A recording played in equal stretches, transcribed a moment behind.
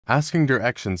Asking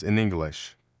directions in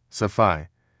English. Safai.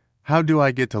 How do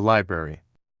I get to library?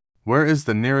 Where is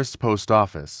the nearest post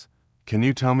office? Can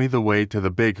you tell me the way to the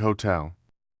big hotel?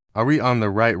 Are we on the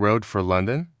right road for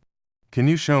London? Can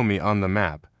you show me on the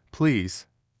map, please?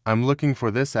 I'm looking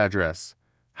for this address.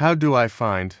 How do I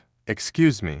find?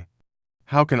 Excuse me.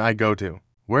 How can I go to?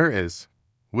 Where is?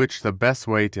 Which the best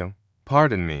way to?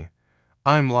 Pardon me.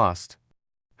 I'm lost.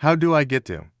 How do I get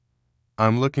to?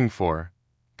 I'm looking for.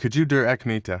 Could you direct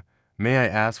me to? May I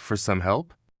ask for some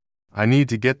help? I need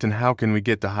to get to. How can we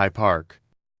get to Hyde Park?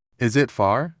 Is it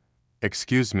far?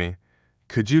 Excuse me.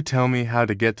 Could you tell me how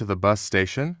to get to the bus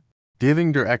station?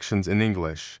 Giving directions in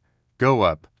English. Go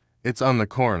up. It's on the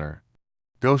corner.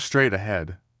 Go straight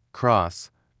ahead. Cross.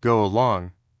 Go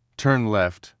along. Turn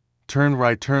left. Turn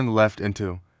right. Turn left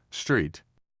into street.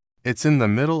 It's in the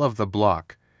middle of the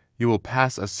block. You will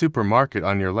pass a supermarket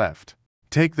on your left.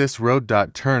 Take this road.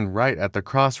 Turn right at the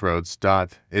crossroads.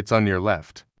 It's on your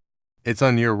left. It's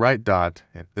on your right.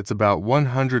 It's about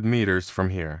 100 meters from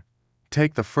here.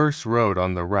 Take the first road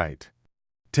on the right.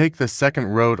 Take the second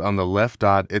road on the left.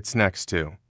 It's next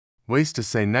to. Ways to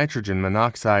say nitrogen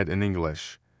monoxide in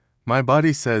English. My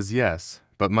body says yes,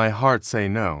 but my heart say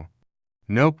no.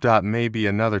 Nope. Maybe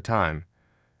another time.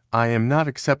 I am not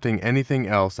accepting anything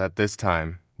else at this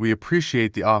time. We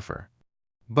appreciate the offer.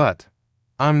 But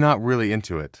I'm not really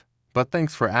into it. But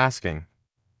thanks for asking.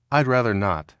 I'd rather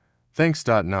not. Thanks.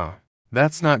 No.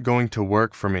 That's not going to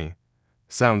work for me.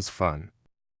 Sounds fun.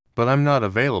 But I'm not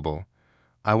available.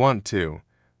 I want to,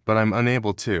 but I'm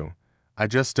unable to. I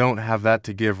just don't have that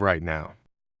to give right now.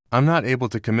 I'm not able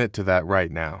to commit to that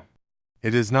right now.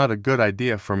 It is not a good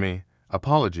idea for me.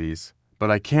 Apologies,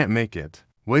 but I can't make it.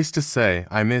 Ways to say,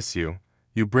 I miss you.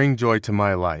 You bring joy to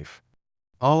my life.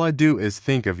 All I do is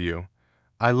think of you.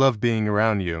 I love being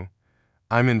around you.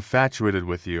 I'm infatuated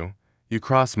with you. You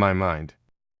cross my mind.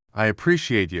 I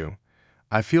appreciate you.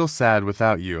 I feel sad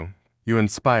without you. You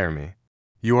inspire me.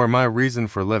 You are my reason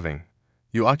for living.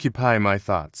 You occupy my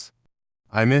thoughts.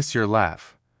 I miss your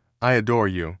laugh. I adore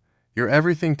you. You're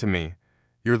everything to me.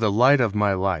 You're the light of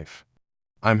my life.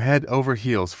 I'm head over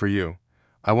heels for you.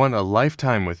 I want a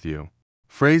lifetime with you.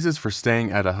 Phrases for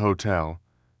staying at a hotel.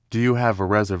 Do you have a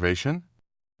reservation?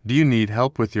 Do you need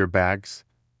help with your bags?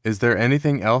 Is there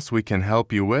anything else we can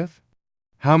help you with?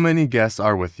 How many guests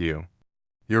are with you?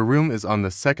 Your room is on the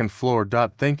second floor.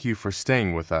 Thank you for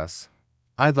staying with us.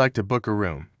 I'd like to book a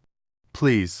room.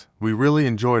 Please, we really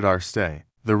enjoyed our stay.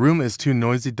 The room is too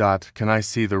noisy. Can I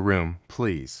see the room,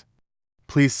 please?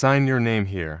 Please sign your name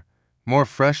here. More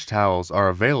fresh towels are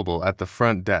available at the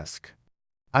front desk.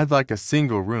 I'd like a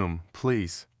single room,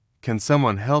 please. Can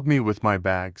someone help me with my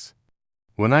bags?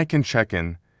 When I can check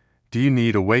in, do you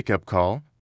need a wake-up call?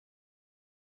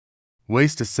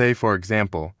 Ways to say, for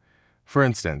example. For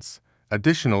instance,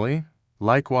 additionally,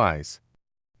 likewise.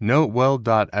 Note well.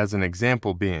 As an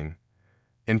example being.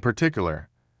 In particular,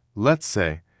 let's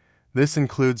say, this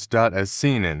includes. As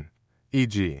seen in,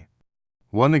 e.g.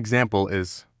 One example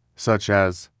is, such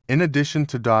as, in addition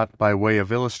to. By way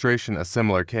of illustration, a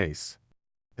similar case.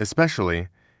 Especially,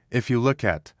 if you look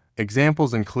at,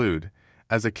 examples include,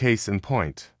 as a case in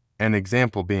point, an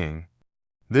example being.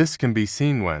 This can be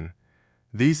seen when,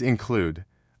 these include,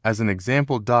 as an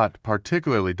example.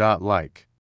 Particularly. Like.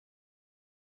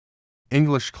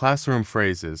 English classroom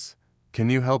phrases. Can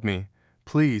you help me?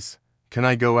 Please. Can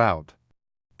I go out?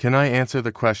 Can I answer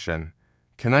the question?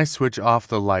 Can I switch off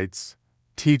the lights?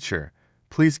 Teacher,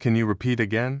 please can you repeat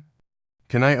again?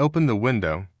 Can I open the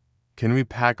window? Can we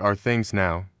pack our things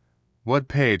now? What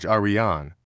page are we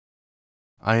on?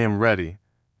 I am ready.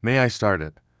 May I start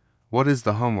it? What is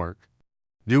the homework?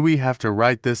 Do we have to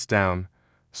write this down?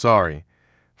 Sorry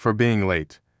for being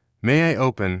late. May I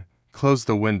open, close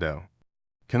the window?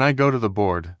 Can I go to the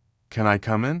board? Can I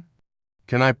come in?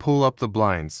 Can I pull up the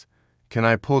blinds? Can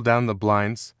I pull down the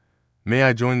blinds? May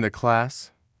I join the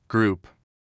class? Group.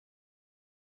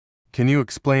 Can you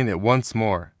explain it once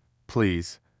more,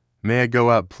 please? May I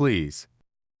go out, please?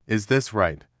 Is this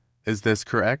right? Is this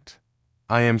correct?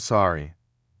 I am sorry.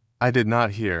 I did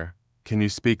not hear. Can you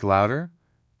speak louder,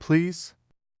 please?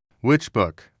 Which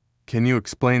book? Can you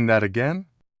explain that again?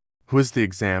 Who is the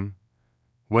exam?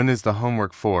 When is the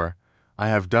homework for? I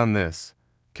have done this.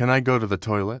 Can I go to the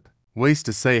toilet? Ways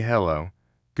to say hello.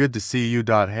 Good to see you.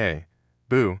 Hey.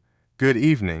 Boo. Good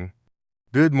evening.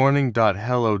 Good morning.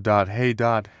 Hello. Hey.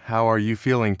 How are you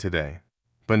feeling today?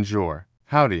 Bonjour.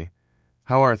 Howdy.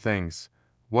 How are things?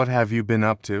 What have you been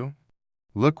up to?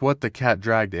 Look what the cat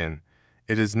dragged in.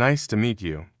 It is nice to meet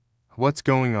you. What's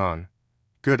going on?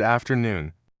 Good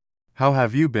afternoon. How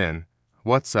have you been?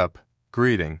 What's up?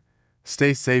 Greeting.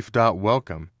 Stay safe.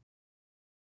 Welcome.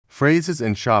 Phrases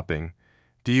in shopping.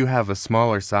 Do you have a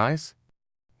smaller size?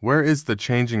 Where is the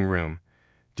changing room?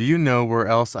 Do you know where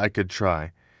else I could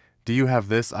try? Do you have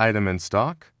this item in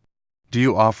stock? Do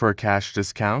you offer a cash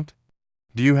discount?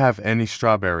 Do you have any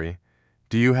strawberry?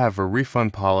 Do you have a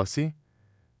refund policy?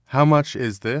 How much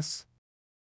is this?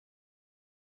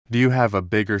 Do you have a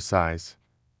bigger size?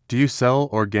 Do you sell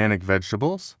organic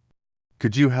vegetables?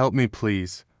 Could you help me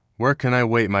please? Where can I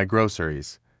weight my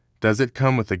groceries? Does it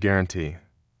come with a guarantee?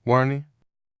 Warranty?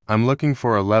 I'm looking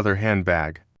for a leather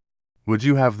handbag. Would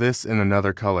you have this in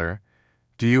another color?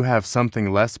 Do you have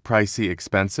something less pricey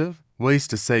expensive? Ways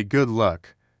to say good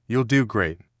luck. You'll do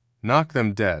great. Knock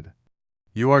them dead.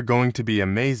 You are going to be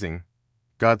amazing.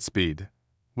 Godspeed.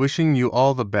 Wishing you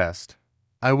all the best.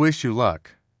 I wish you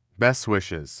luck. Best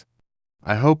wishes.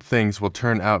 I hope things will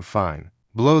turn out fine.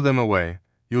 Blow them away.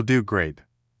 You'll do great.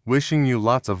 Wishing you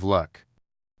lots of luck.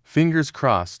 Fingers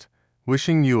crossed.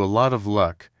 Wishing you a lot of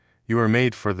luck. You are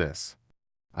made for this.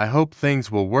 I hope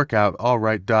things will work out all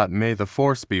right. May the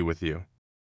force be with you.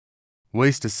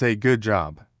 Ways to say good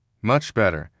job. Much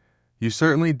better. You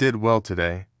certainly did well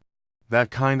today. That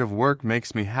kind of work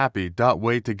makes me happy.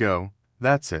 Way to go.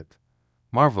 That's it.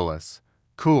 Marvelous.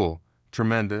 Cool.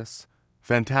 Tremendous.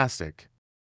 Fantastic.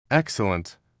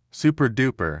 Excellent. Super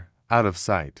duper. Out of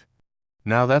sight.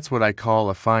 Now that's what I call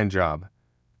a fine job.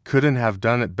 Couldn't have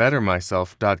done it better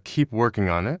myself. Keep working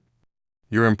on it.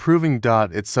 You're improving.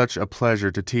 It's such a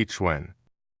pleasure to teach when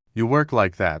you work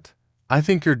like that. I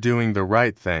think you're doing the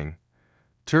right thing.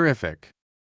 Terrific.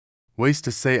 Ways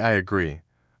to say I agree.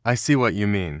 I see what you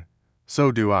mean.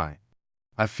 So do I.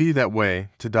 I feel that way,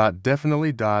 to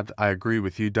definitely. I agree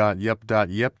with you. Yep.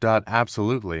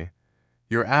 Absolutely.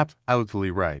 You're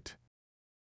absolutely right.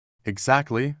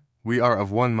 Exactly. We are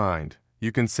of one mind.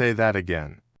 You can say that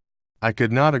again. I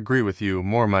could not agree with you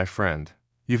more, my friend.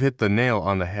 You've hit the nail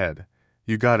on the head.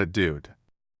 You got it, dude.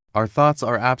 Our thoughts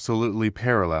are absolutely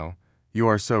parallel. You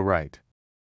are so right.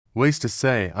 Ways to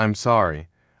say I'm sorry.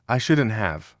 I shouldn't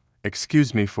have.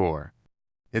 Excuse me for.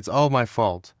 It's all my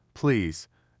fault. Please.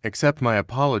 Accept my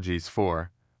apologies for.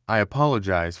 I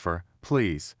apologize for.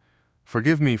 Please.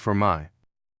 Forgive me for my.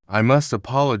 I must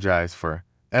apologize for.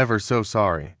 Ever so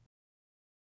sorry.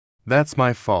 That's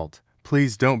my fault.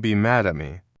 Please don't be mad at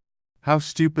me. How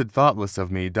stupid, thoughtless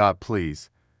of me. Please.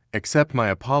 Accept my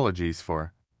apologies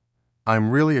for. I'm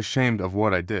really ashamed of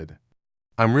what I did.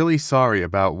 I'm really sorry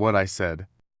about what I said.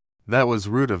 That was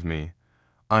rude of me.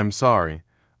 I'm sorry.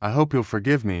 I hope you'll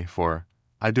forgive me for.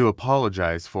 I do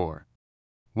apologize for.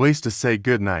 Ways to say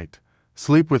good night.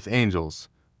 Sleep with angels.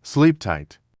 Sleep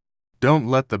tight. Don't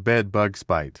let the bed bugs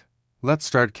bite. Let's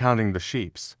start counting the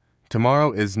sheeps.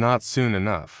 Tomorrow is not soon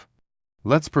enough.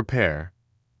 Let's prepare.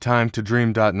 Time to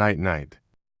dream. Night night.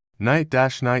 Night.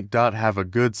 Have a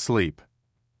good sleep.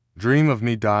 Dream of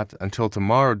me. Until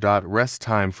tomorrow. Rest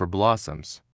time for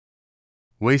blossoms.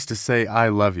 Ways to say I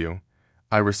love you.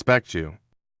 I respect you.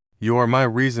 You are my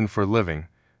reason for living.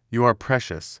 You are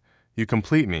precious. You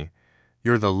complete me.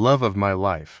 You're the love of my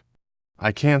life.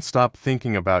 I can't stop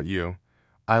thinking about you.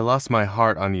 I lost my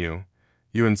heart on you.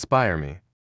 You inspire me.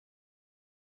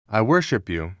 I worship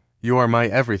you. You are my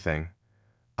everything.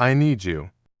 I need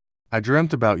you. I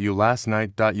dreamt about you last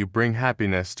night. You bring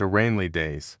happiness to rainy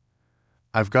days.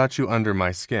 I've got you under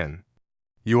my skin.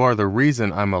 You are the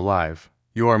reason I'm alive.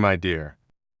 You are my dear.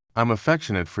 I'm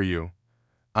affectionate for you.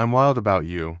 I'm wild about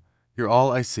you. You're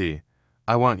all I see.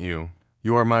 I want you.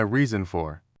 You are my reason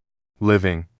for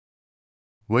living.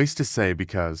 Ways to say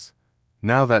because.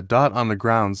 Now that on the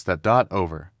grounds that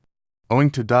over. Owing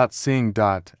to seeing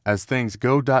as things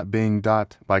go. Being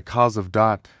by cause of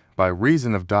by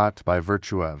reason of by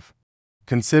virtue of.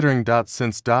 Considering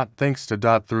since thanks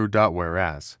to through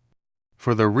whereas.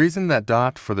 For the reason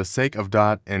that for the sake of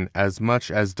in as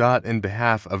much as in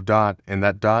behalf of and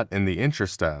that in the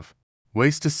interest of.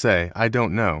 Ways to say I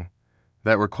don't know.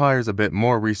 That requires a bit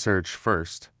more research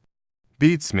first.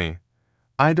 Beats me.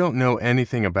 I don't know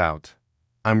anything about.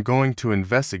 I'm going to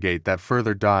investigate that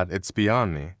further. It's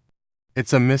beyond me.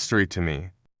 It's a mystery to me.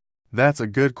 That's a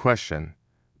good question.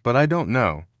 But I don't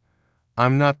know.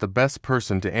 I'm not the best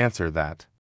person to answer that.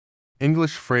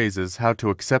 English phrases how to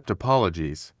accept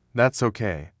apologies. That's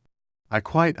okay. I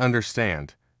quite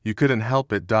understand. You couldn't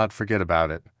help it. Forget about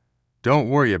it. Don't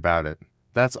worry about it.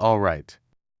 That's all right.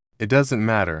 It doesn't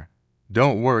matter.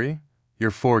 Don't worry. You're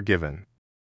forgiven.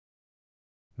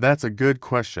 That's a good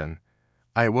question.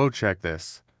 I will check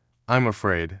this. I'm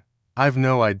afraid. I've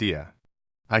no idea.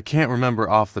 I can't remember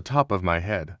off the top of my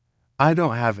head. I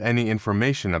don't have any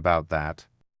information about that.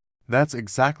 That's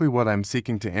exactly what I'm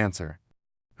seeking to answer.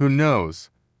 Who knows?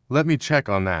 Let me check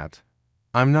on that.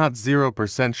 I'm not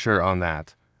 0% sure on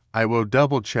that. I will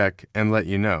double check and let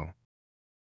you know.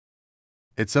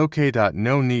 It's okay.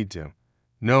 No need to.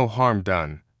 No harm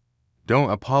done. Don't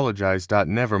apologize.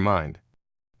 Never mind.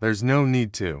 There's no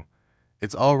need to.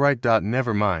 It's all right.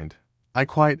 Never mind. I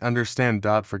quite understand.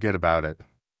 Forget about it.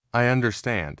 I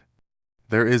understand.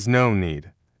 There is no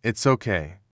need. It's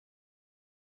okay.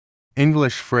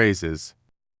 English phrases.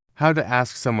 How to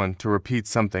ask someone to repeat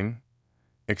something.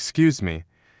 Excuse me,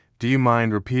 do you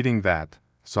mind repeating that?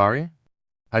 Sorry?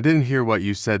 I didn't hear what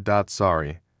you said.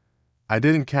 Sorry. I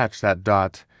didn't catch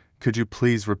that. Could you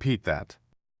please repeat that?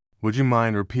 Would you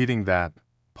mind repeating that?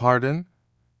 Pardon?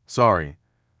 Sorry.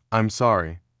 I'm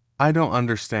sorry. I don't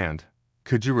understand.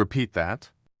 Could you repeat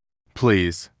that?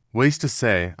 Please. Ways to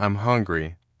say, I'm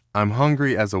hungry. I'm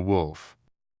hungry as a wolf.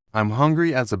 I'm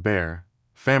hungry as a bear.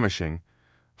 Famishing.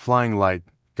 Flying light.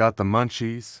 Got the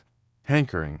munchies.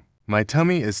 Hankering. My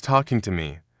tummy is talking to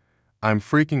me. I'm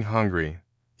freaking hungry.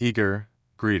 Eager.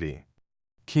 Greedy.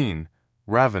 Keen.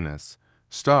 Ravenous.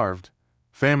 Starved.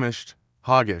 Famished.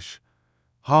 Hoggish.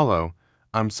 Hollow.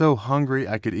 I'm so hungry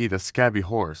I could eat a scabby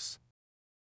horse.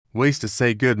 Ways to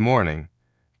say good morning.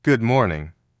 Good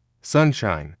morning.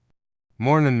 Sunshine.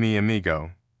 Mornin' mi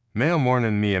amigo. Male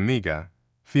mornin' mi amiga.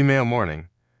 Female morning.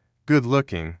 Good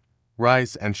looking.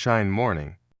 Rise and shine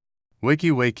morning.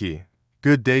 Wakey wakey.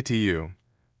 Good day to you.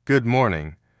 Good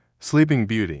morning. Sleeping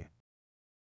Beauty.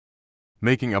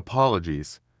 Making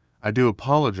apologies. I do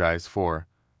apologize for.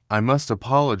 I must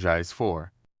apologize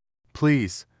for.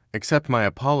 Please, accept my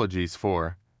apologies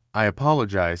for. I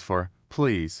apologize for.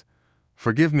 Please.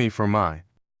 Forgive me for my.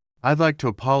 I'd like to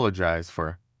apologize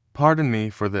for. Pardon me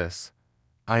for this.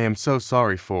 I am so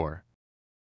sorry for.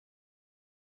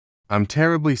 I'm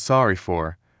terribly sorry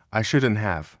for. I shouldn't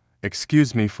have.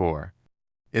 Excuse me for.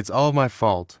 It's all my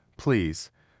fault.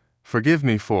 Please. Forgive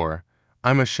me for.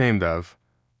 I'm ashamed of.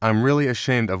 I'm really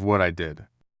ashamed of what I did.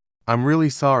 I'm really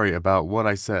sorry about what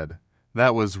I said.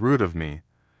 That was rude of me.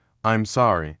 I'm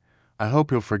sorry. I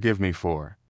hope you'll forgive me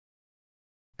for.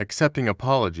 Accepting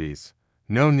apologies.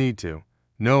 No need to.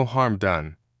 No harm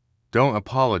done. Don't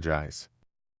apologize.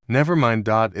 Never mind.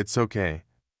 It's okay.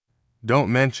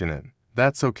 Don't mention it.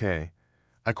 That's okay.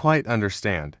 I quite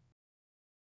understand.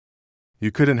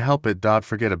 You couldn't help it.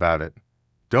 Forget about it.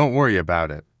 Don't worry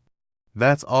about it.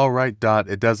 That's all right.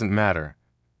 It doesn't matter.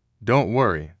 Don't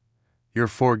worry. You're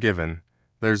forgiven.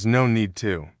 There's no need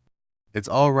to. It's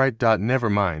all right. Never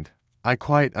mind. I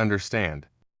quite understand.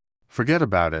 Forget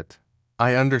about it.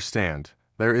 I understand.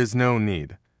 There is no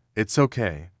need. It's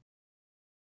okay.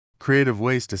 Creative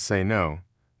ways to say no.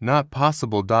 Not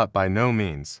possible. By no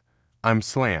means. I'm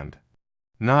slammed.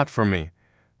 Not for me.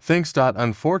 Thanks.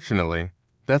 Unfortunately,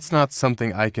 that's not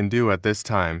something I can do at this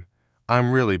time.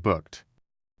 I'm really booked.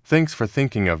 Thanks for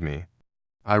thinking of me.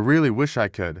 I really wish I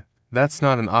could. That's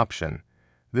not an option.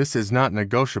 This is not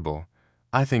negotiable.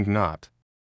 I think not.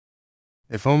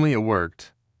 If only it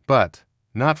worked. But,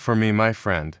 not for me, my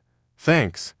friend.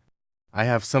 Thanks. I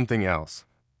have something else.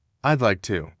 I'd like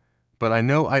to. But I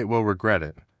know I will regret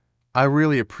it. I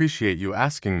really appreciate you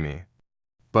asking me.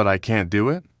 But I can't do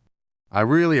it? I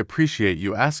really appreciate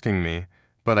you asking me,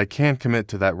 but I can't commit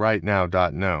to that right now.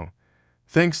 No.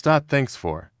 Thanks. Thanks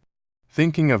for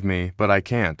thinking of me, but I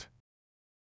can't.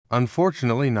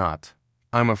 Unfortunately not.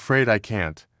 I'm afraid I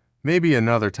can't. Maybe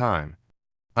another time.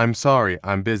 I'm sorry,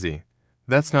 I'm busy.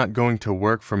 That's not going to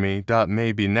work for me.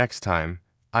 Maybe next time.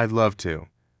 I'd love to.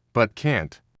 But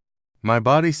can't. My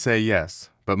body say yes,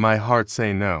 but my heart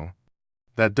say no.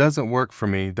 That doesn't work for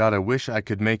me. I wish I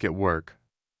could make it work.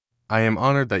 I am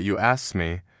honored that you asked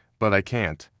me, but I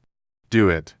can't do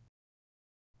it.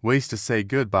 Ways to say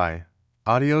goodbye.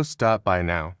 Adios. Bye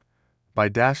now. Bye.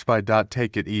 Bye.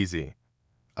 Take it easy.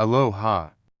 Aloha.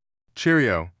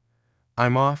 Cheerio.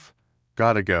 I'm off.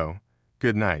 Gotta go.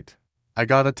 Good night. I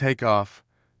gotta take off.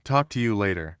 Talk to you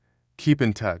later. Keep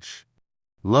in touch.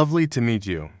 Lovely to meet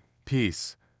you.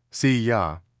 Peace. See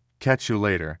ya. Catch you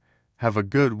later. Have a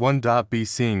good one. Be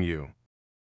seeing you.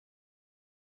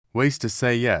 Ways to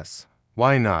say yes.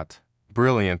 Why not?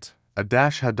 Brilliant. A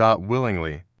dash ha.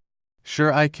 Willingly.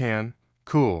 Sure I can.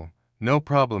 Cool. No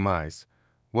problem. Eyes.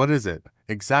 What is it?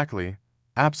 Exactly.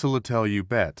 Absolutely. You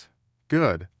bet.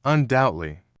 Good.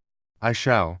 Undoubtedly. I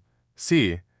shall.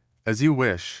 See. As you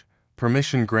wish.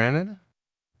 Permission granted?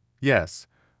 Yes.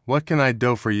 What can I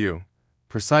do for you?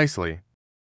 Precisely.